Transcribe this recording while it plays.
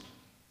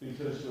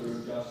because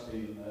we're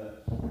adjusting,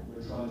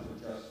 we're trying to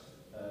adjust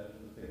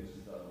the things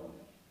we've done wrong.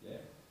 Yeah?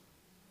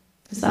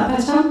 Is that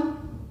better?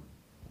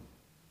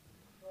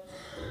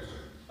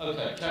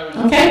 Okay, Karen.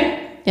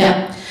 Okay,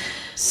 yeah.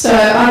 So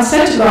I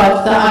said to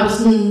God that I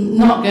was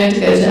not going to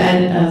go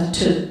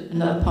to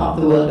another part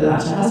of the world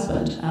without a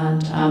husband,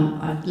 and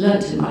I've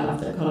learnt in my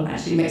life that God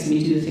actually makes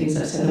me do the things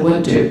I said I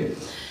won't do.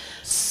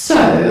 So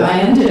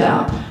I ended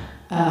up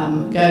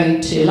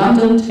going to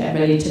London to get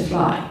ready to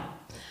fly.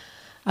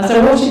 As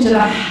I walked into the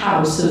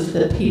house of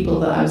the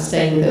people that I was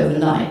staying with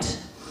overnight,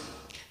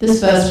 this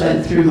verse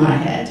went through my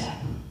head.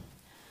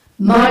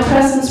 My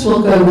presence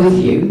will go with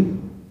you,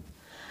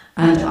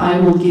 and I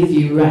will give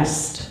you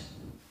rest.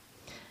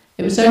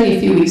 It was only a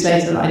few weeks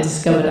later that I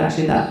discovered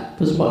actually that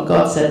was what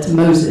God said to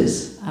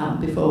Moses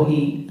before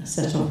he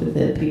set off with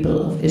the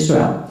people of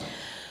Israel.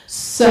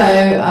 So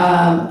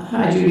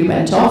I duly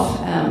went off.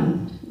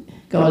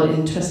 God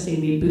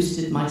interestingly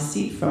boosted my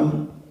seat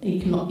from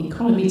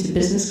economy to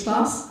business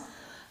class.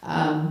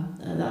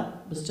 And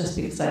that was just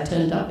because I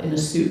turned up in a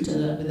suit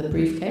and with a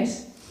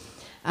briefcase.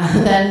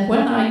 And then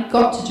when I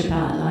got to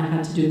Japan, I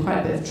had to do quite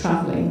a bit of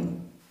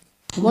travelling.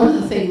 One of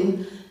the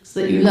things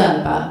that you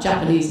learn about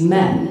Japanese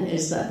men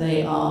is that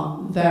they are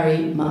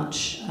very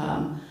much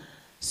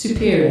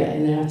superior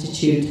in their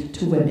attitude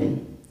to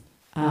women.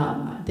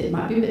 It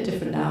might be a bit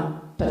different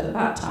now, but at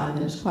that time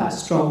there was quite a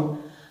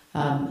strong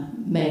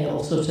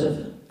male sort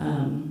of,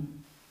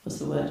 what's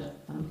the word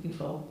I'm looking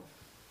for?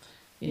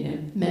 You know,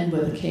 men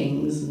were the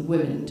kings and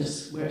women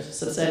just were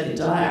subservient.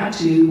 And I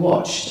actually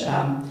watched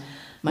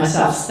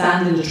myself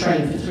stand in a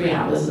train for 3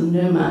 hours and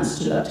no man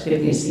stood up to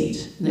give me a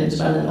seat. And it was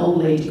when an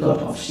old lady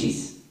got off,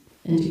 she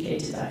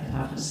indicated I could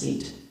have her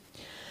seat.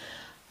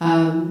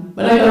 When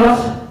I got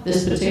off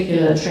this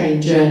particular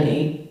train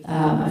journey,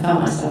 I found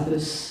myself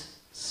with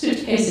a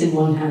suitcase in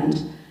one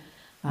hand,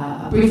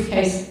 a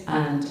briefcase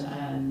and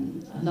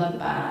another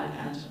bag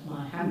and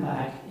my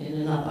handbag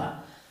in another.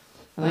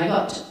 And I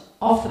got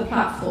off the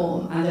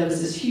platform and there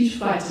was this huge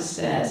flight of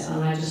stairs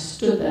and I just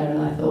stood there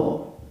and I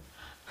thought,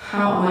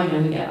 how am I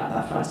going to get up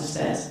that flight of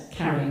stairs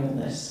carrying all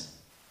this?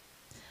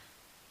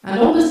 And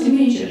almost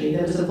immediately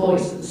there was a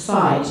voice at the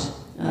side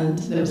and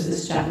there was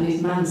this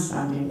Japanese man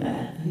standing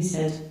there and he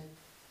said,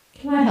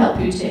 can I help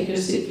you take your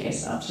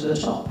suitcase up to the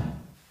top?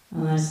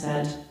 And I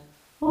said,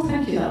 oh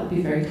thank you, that would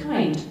be very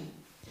kind.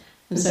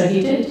 And so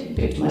he did. He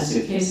picked my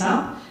suitcase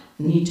up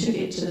and he took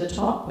it to the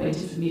top,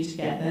 waited for me to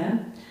get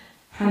there,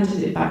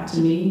 handed it back to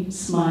me,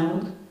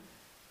 smiled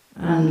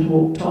and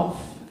walked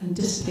off and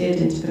disappeared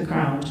into the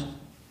crowd.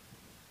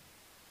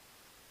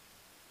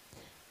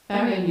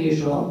 Very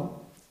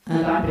unusual,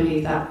 and I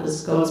believe that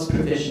was God's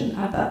provision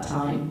at that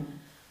time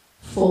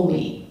for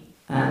me,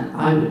 and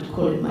I would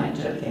call it my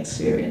angelic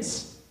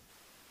experience.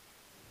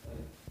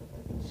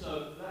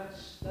 So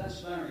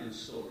that's Marion's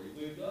story.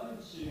 We're going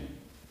to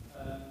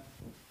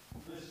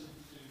listen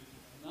to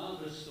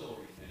another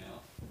story now,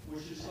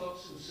 which has got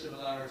some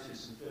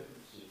similarities and differences.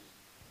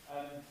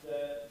 And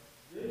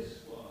this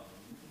one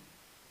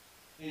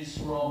is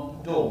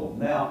from Dawn.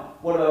 Now,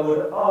 what I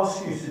would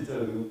ask you to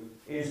do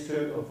is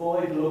to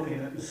avoid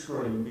looking at the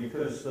screen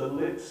because the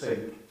lip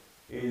sync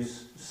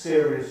is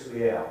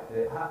seriously out.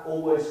 It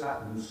always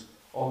happens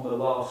on the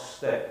last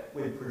step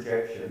with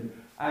projection,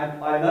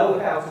 and I know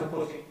how to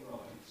put it right,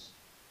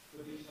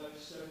 but it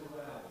takes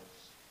several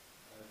hours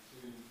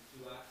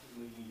to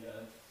actually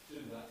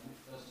do that, and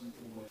it doesn't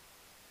always.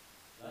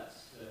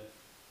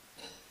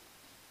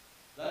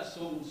 That's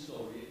Dawn's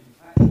story. It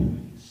impacted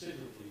me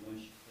considerably when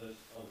she first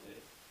told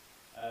it.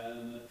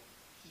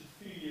 She's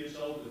a few years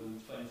older than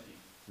 20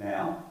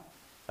 now.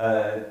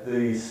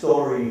 The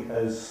story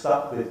has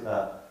stuck with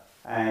her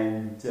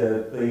and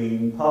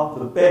been part of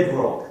the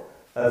bedrock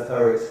of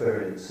her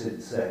experience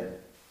since then.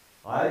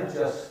 I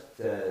just,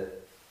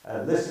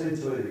 listening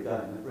to it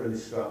again, it really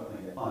struck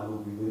me. I will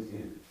be with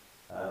you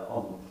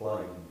on the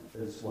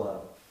plane as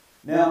well.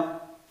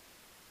 Now,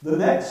 the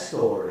next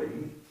story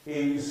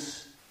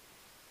is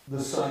the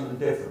same and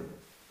different.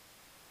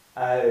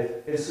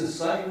 It's the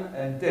same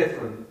and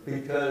different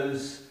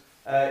because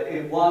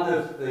in one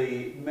of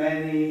the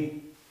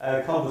many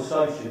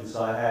conversations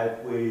I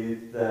had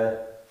with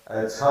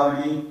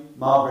Tony,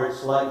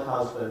 Margaret's late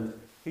husband,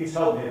 he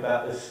told me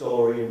about this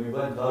story and we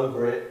went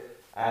over it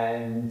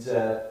and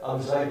I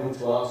was able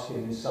to ask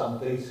him in some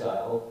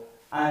detail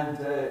and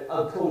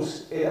of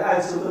course it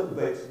adds a little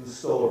bit to the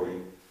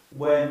story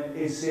when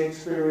it's the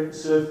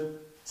experience of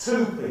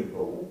two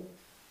people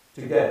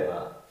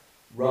together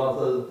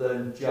rather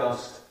than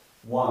just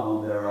one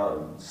on their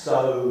own.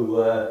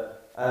 So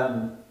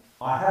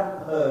I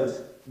haven't heard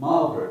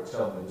Margaret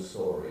tell me the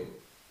story.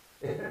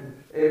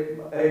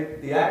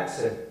 The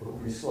accent will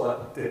be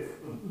slightly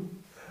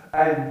different.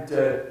 And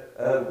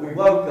we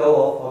won't go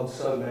off on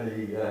so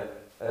many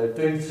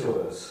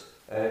detours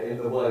in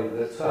the way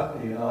that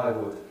Tony and I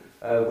would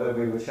when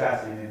we were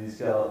chatting in his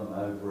garden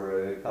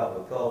over a cup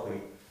of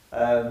coffee.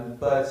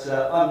 But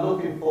I'm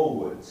looking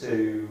forward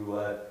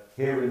to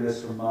hearing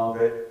this from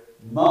Margaret.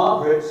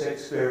 Margaret's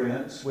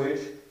experience,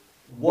 which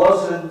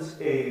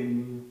wasn't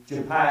in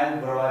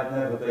Japan, where I've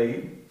never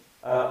been.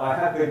 I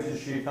have been to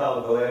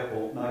Chicago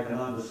Airport, and I can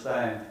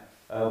understand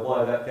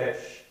why that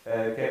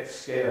gets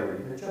scary.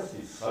 There just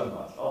is so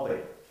much of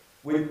it.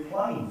 With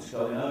planes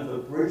going over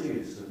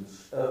bridges and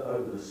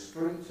over the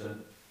streets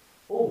and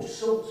all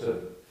sorts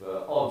of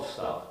odd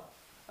stuff.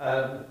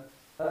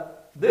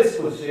 This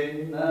was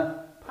in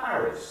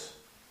Paris,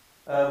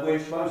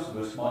 which most of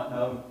us might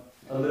know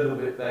a little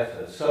bit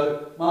better.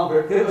 So,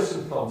 Margaret, give us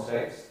some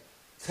context.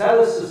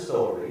 Tell us the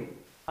story.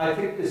 I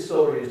think this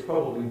story is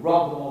probably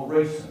rather more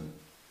recent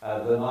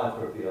than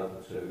either of the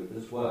other two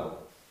as well.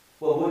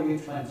 Well, were you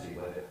 20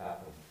 when it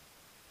happened?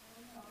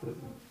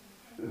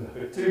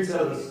 Do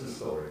tell us the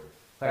story.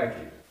 Thank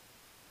you.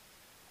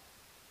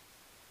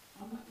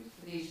 I'm not used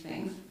to these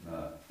things.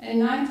 No. In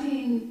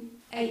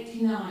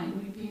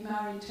 1989, we'd been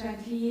married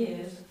 20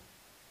 years.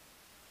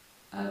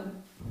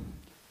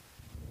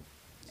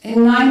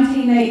 In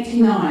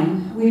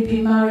 1989, we'd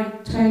been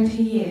married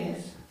 20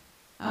 years,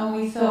 and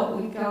we thought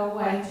we'd go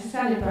away to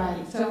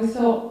celebrate. So we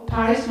thought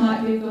Paris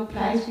might be a good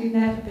place. We'd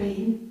never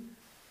been.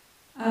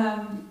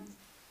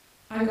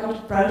 I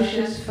got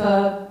brochures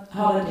for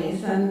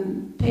holidays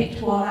and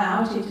picked one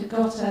out. It had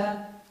got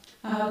a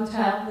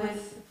hotel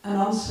with an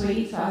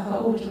ensuite, so I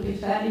thought, oh, it'll be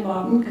fairly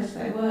modern, because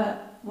there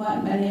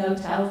weren't many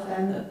hotels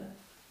then that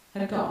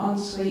had got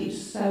ensuites.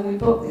 So we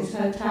booked this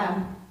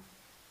hotel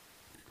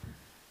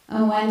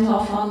and went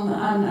off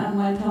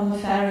went on the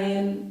ferry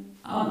and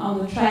on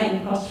the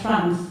train across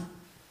France.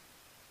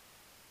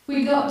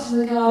 We got to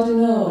the Gare du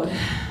Nord.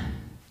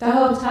 The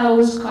hotel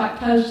was quite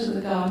close to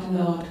the Gare du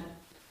Nord.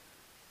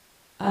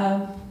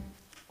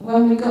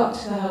 When we got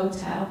to the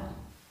hotel,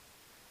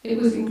 it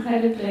was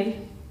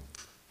incredibly...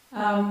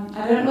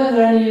 I don't know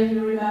whether any of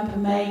you remember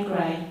May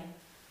Grey,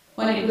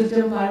 when it was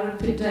done by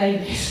Rupert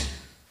Davies,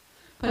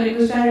 but it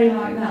was very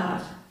like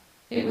that.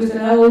 It was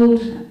an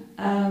old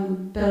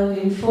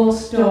building, 4th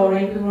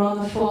story. We were on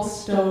the 4th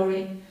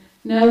story,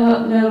 no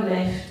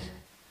lift.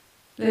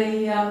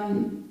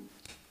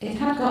 It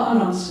had got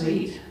an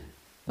ensuite,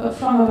 but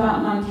from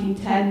about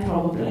 1910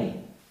 probably.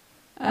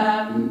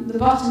 The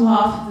bottom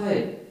half of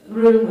the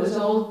room was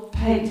all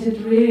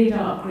painted really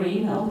dark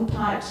green. All the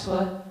pipes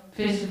were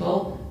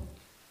visible.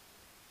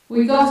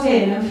 We got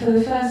in, and for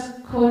the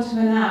first quarter of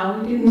an hour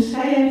we didn't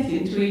say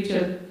anything to each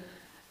other.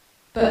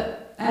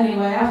 But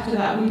anyway, after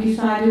that we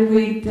decided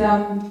we'd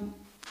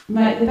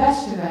make the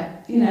best of it.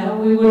 You know,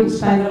 we wouldn't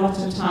spend a lot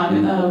of time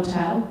in the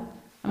hotel.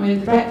 I mean,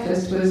 the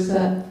breakfast was,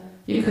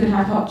 you could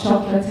have hot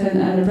chocolate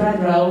and a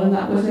bread roll, and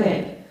that was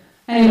it.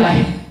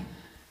 Anyway,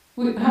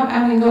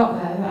 having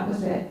got there, that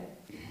was it.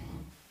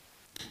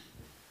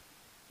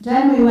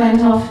 Then we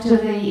went off to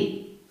the,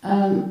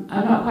 I'm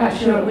not quite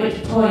sure at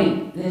which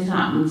point this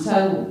happened,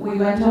 so we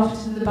went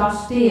off to the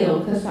Bastille,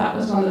 because that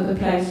was one of the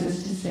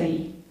places to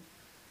see.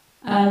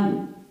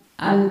 And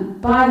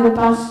by the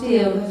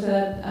Bastille there's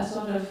a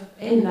sort of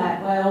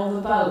inlet where all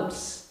the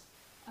boats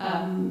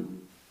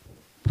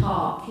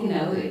park, you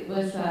know. It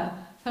was,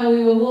 so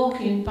we were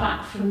walking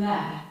back from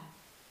there,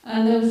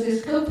 and there was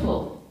this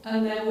couple,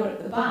 and they were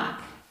at the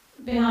back,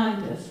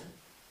 behind us,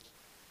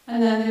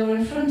 and then they were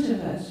in front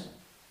of us.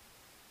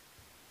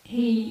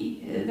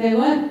 They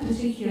weren't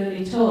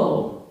particularly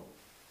tall,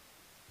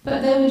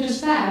 but they were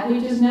just there.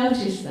 We just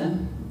noticed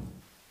them,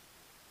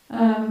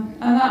 and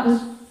that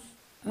was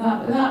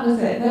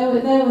it.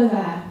 They were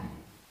there.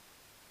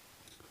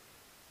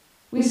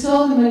 We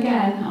saw them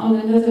again on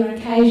another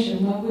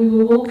occasion when we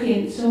were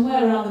walking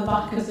somewhere around the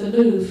back of the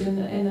Louvre,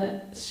 in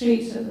the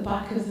streets at the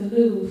back of the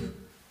Louvre,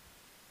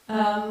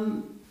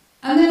 and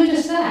they were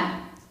just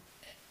there,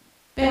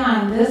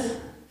 behind us,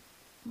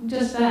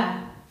 just there.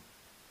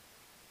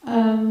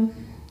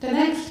 The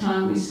next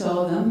time we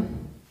saw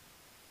them,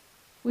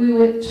 we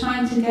were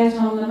trying to get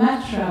on the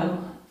metro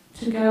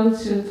to go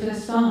to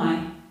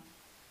Versailles.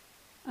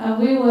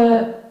 We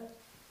were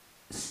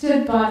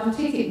stood by the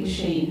ticket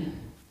machine,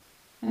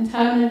 and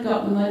Tony had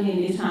got the money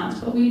in his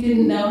hands, but we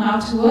didn't know how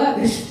to work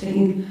this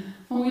thing,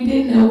 and we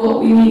didn't know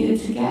what we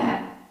needed to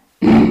get.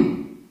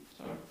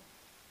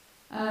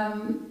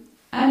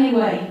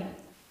 Anyway,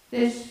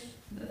 this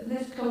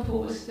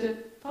couple was stood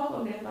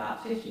probably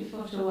about 50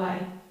 foot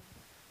away.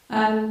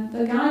 And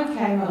the guy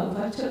came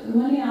over, took the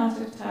money out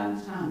of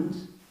Tone's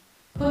hand,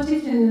 put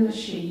it in the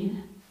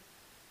machine,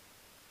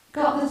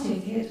 got the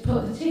tickets,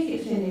 put the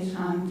tickets in his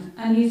hand,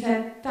 and he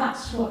said,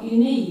 "That's what you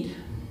need.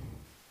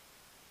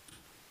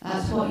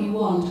 That's what you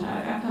want."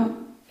 I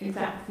can't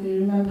exactly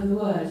remember the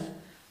words.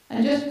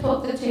 And just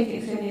put the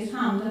tickets in his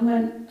hand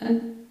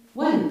and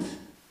went.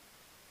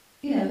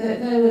 You know,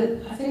 they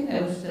were, I think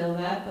they were still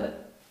there,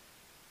 but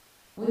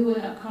we were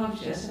not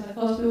conscious. And of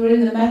course we were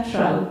in the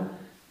metro.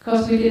 Of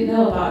course, we didn't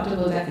know about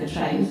double-decker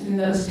trains in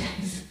those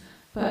days,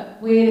 but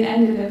we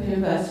ended up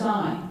in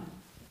Versailles.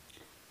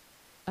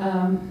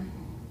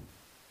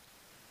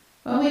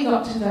 When we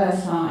got to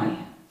Versailles,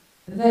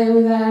 they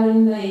were there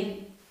in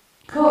the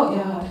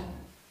courtyard.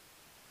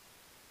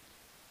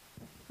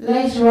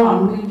 Later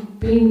on,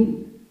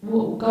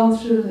 we'd gone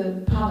through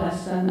the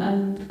palace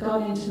and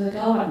gone into the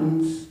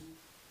gardens.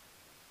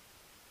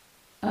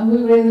 and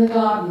we were in the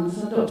gardens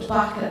and looked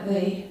back at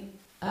the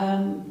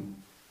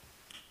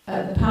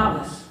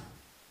palace,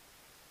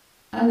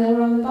 and they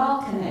were on the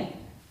balcony.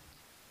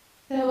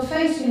 They were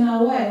facing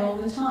our way all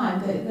the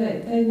time.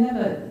 They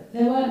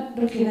weren't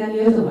looking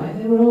any other way.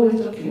 They were always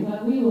looking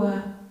where we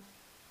were.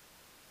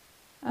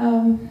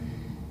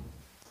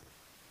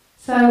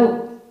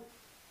 So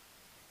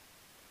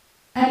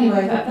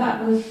anyway,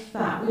 that was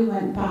that. We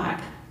went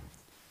back.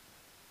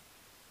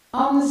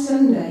 On the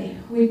Sunday,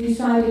 we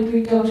decided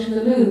we'd go to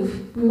the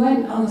Louvre. We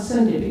went on the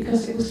Sunday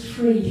because it was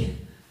free.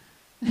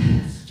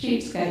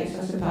 Cheapskates,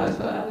 I suppose,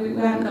 but we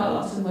hadn't got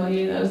lots of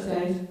money in those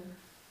days.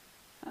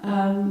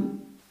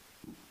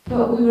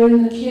 But we were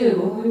in the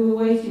queue and we were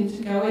waiting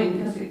to go in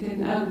because it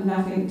didn't open,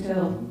 I think,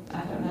 till,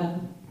 I don't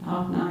know,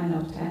 9:30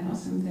 or 10 or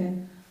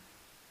something.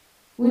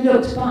 We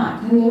looked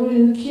back and they were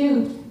in the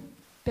queue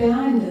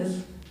behind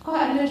us,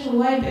 quite a little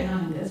way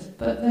behind us,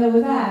 but they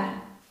were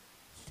there,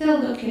 still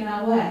looking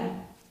our way.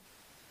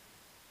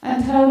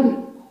 And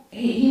Tone,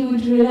 he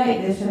would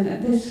relate this, and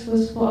this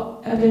was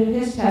what a bit of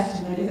his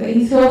testimony, that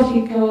he thought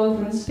he'd go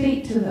over and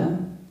speak to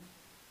them,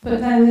 but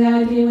then the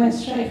idea went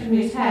straight from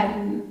his head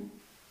and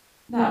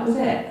that was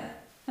it.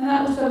 And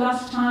that was the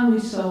last time we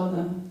saw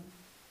them.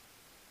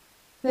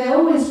 They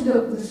always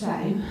looked the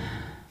same.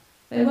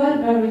 They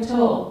weren't very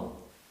tall.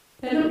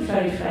 They looked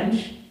very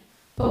French,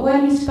 but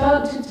when he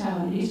spoke to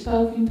Tony, he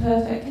spoke in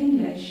perfect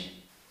English.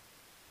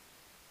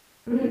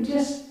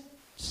 Just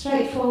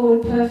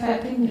straightforward,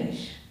 perfect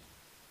English.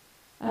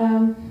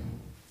 And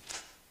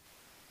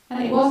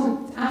it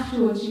wasn't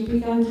afterwards you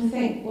began to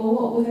think, well,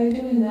 what were they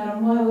doing there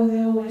and why were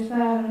they always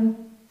there? And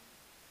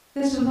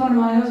this was one of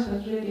my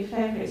husband's really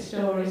favourite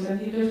stories and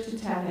he loved to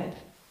tell it.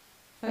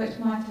 So it's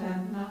my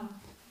turn now.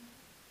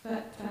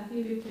 But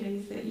he'd be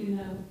pleased that you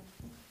know.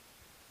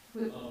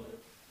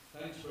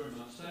 Thanks very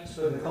much. Thanks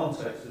for the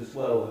context as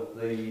well of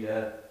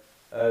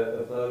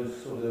those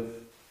sort of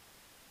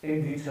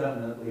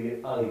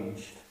indeterminately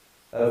aged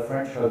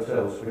French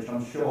hotels, which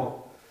I'm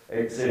sure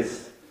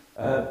exist,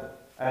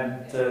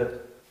 and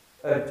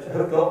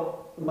have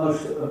got the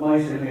most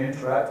amazingly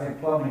interactive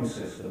plumbing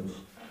systems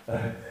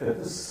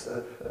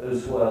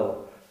as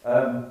well.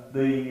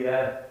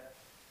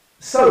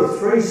 So,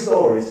 3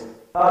 stories.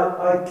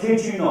 I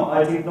kid you not,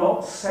 I did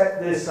not set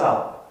this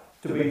up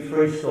to be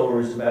 3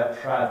 stories about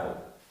travel.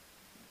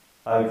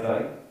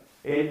 Okay?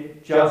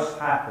 It just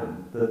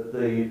happened that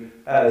the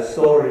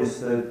stories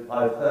that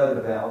I've heard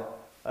about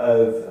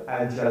of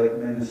angelic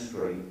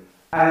ministry,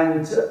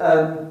 and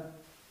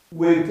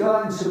we're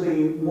going to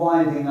be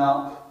winding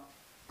up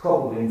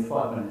probably in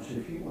 5 minutes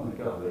if you want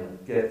to go and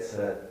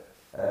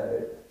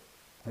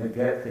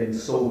get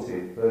things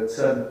sorted. But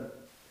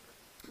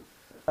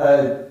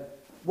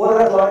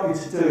what I'd like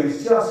you to do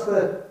is just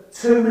for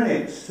 2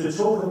 minutes to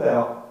talk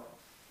about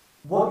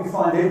what you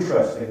find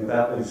interesting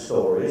about these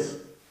stories,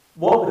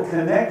 what the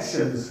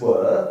connections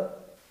were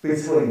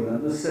between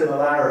them, the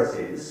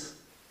similarities,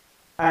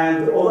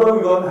 and although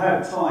we won't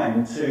have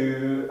time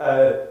to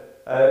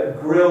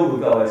grill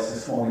the guys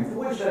this morning, for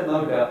which they'll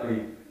no doubt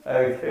be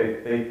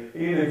okay,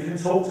 you can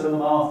talk to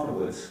them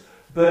afterwards.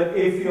 But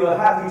if you're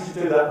happy to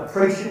do that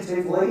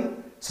appreciatively,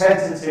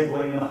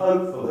 tentatively, and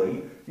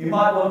hopefully, you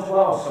might want to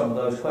ask some of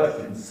those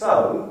questions.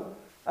 So,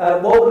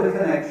 what were the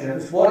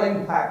connections? What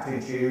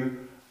impacted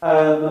you?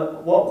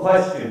 What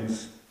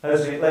questions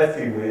has it left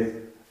you with?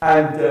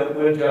 And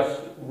we'll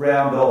just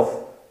round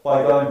off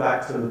by going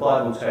back to the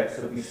Bible text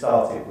that we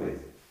started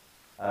with.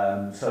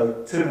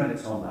 So 2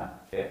 minutes on that.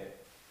 Yeah.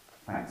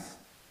 Thanks.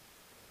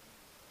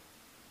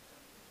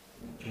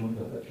 Do you want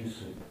to let you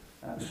see?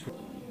 That was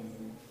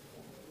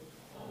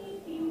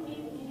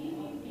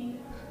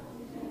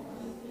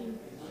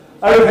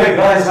okay,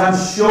 guys, I'm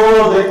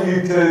sure that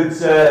you could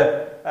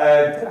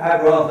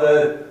have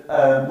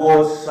rather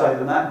more to say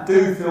than that.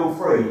 Do feel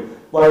free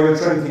while you're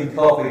drinking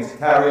coffee to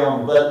carry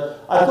on.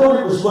 But I thought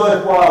it was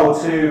worthwhile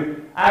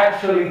to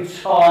actually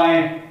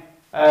tie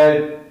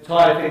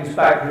things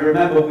back. You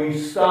remember we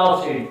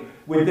started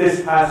with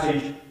this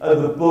passage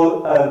of the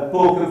book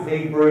of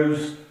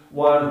Hebrews,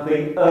 one of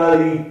the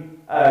early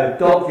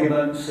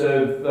documents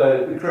of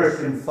the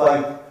Christian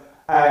faith,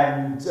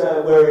 and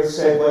where it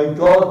said, when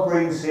God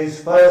brings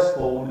his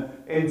firstborn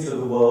into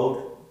the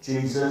world,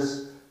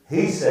 Jesus,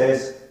 he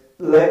says,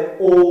 let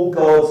all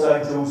God's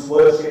angels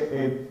worship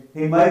him.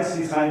 He makes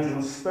his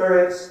angels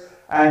spirits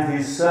and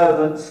his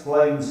servants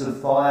flames of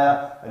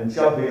fire. And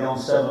jumping on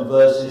 7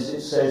 verses,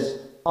 it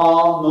says,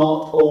 are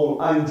not all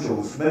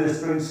angels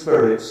ministering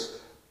spirits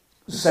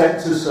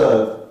sent to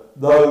serve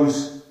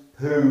those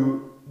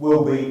who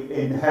will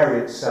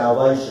inherit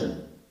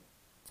salvation?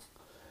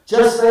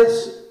 Just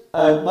let's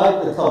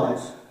make the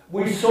comments.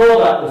 We saw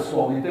that this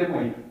morning, didn't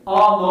we?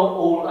 Are not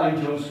all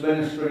angels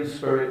ministering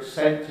spirits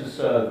sent to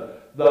serve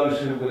those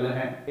who will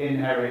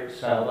inherit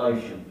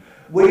salvation?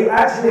 We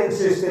actually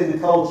exist in a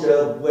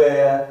culture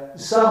where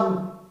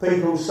some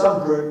people,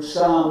 some groups,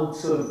 some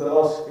sort of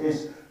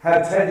philosophies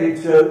have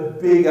tended to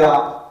big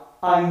up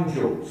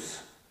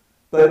angels.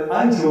 But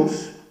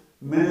angels,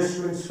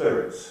 ministering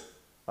spirits,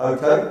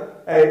 okay?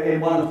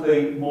 in one of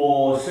the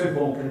more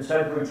simple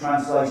contemporary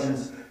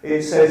translations,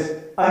 it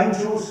says,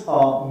 angels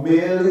are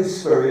merely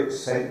spirits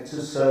sent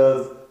to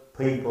serve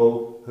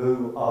people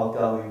who are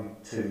going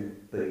to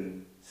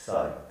be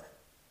saved.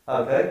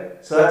 Okay,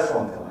 so that's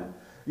one comment.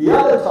 The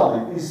other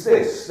comment is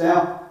this.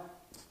 Now,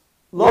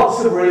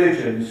 lots of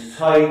religions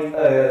take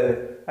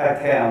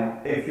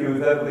account, if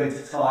you've ever been to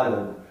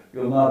Thailand,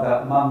 you'll know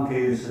about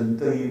monkeys and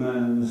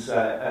demons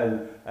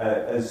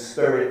and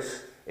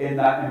spirits in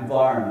that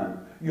environment.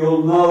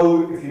 You'll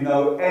know, if you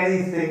know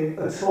anything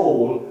at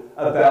all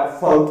about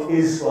folk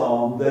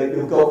Islam, that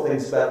you've got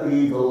things about the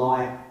evil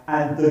eye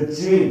and the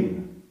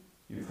jinn.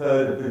 You've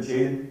heard of the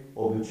jinn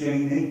or the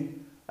genie.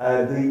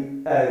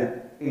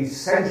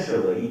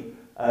 Essentially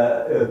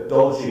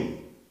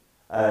dodgy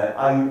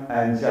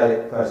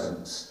angelic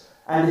presence.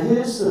 And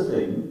here's the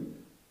thing.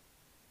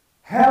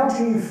 How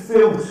do you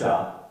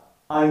filter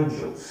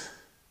angels?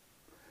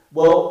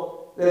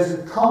 Well, there's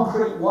a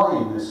concrete way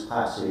in this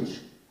passage,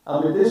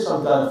 and with this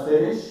I'm going to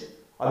finish.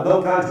 I'm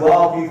not going to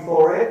argue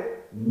for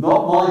it,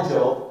 not my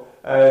job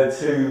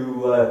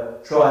to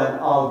try and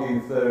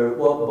argue for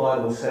what the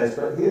Bible says,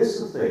 but here's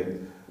the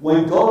thing.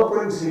 When God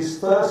brings his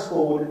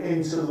firstborn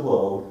into the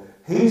world,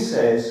 he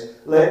says,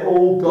 let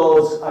all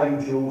God's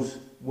angels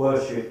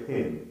worship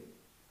him.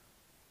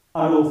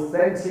 An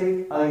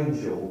authentic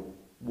angel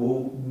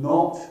will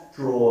not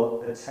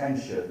draw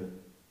attention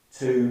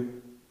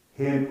to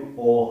him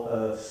or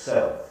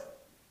herself.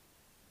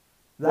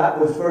 That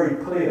was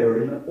very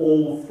clear in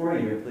all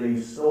three of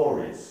these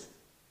stories.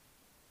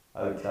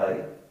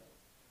 Okay?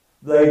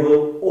 They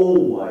will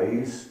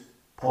always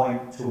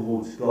point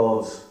towards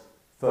God's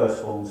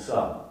firstborn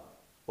son.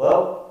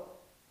 Well,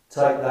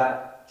 take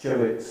that,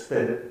 chew it,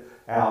 spit it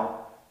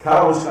out.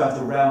 Carol's going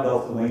to round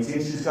off the meeting.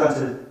 She's going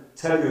to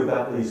tell you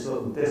about these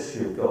little discs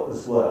you've got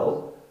as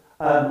well.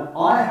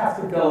 I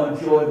have to go and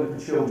join with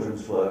the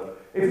children's work.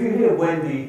 If you hear Wendy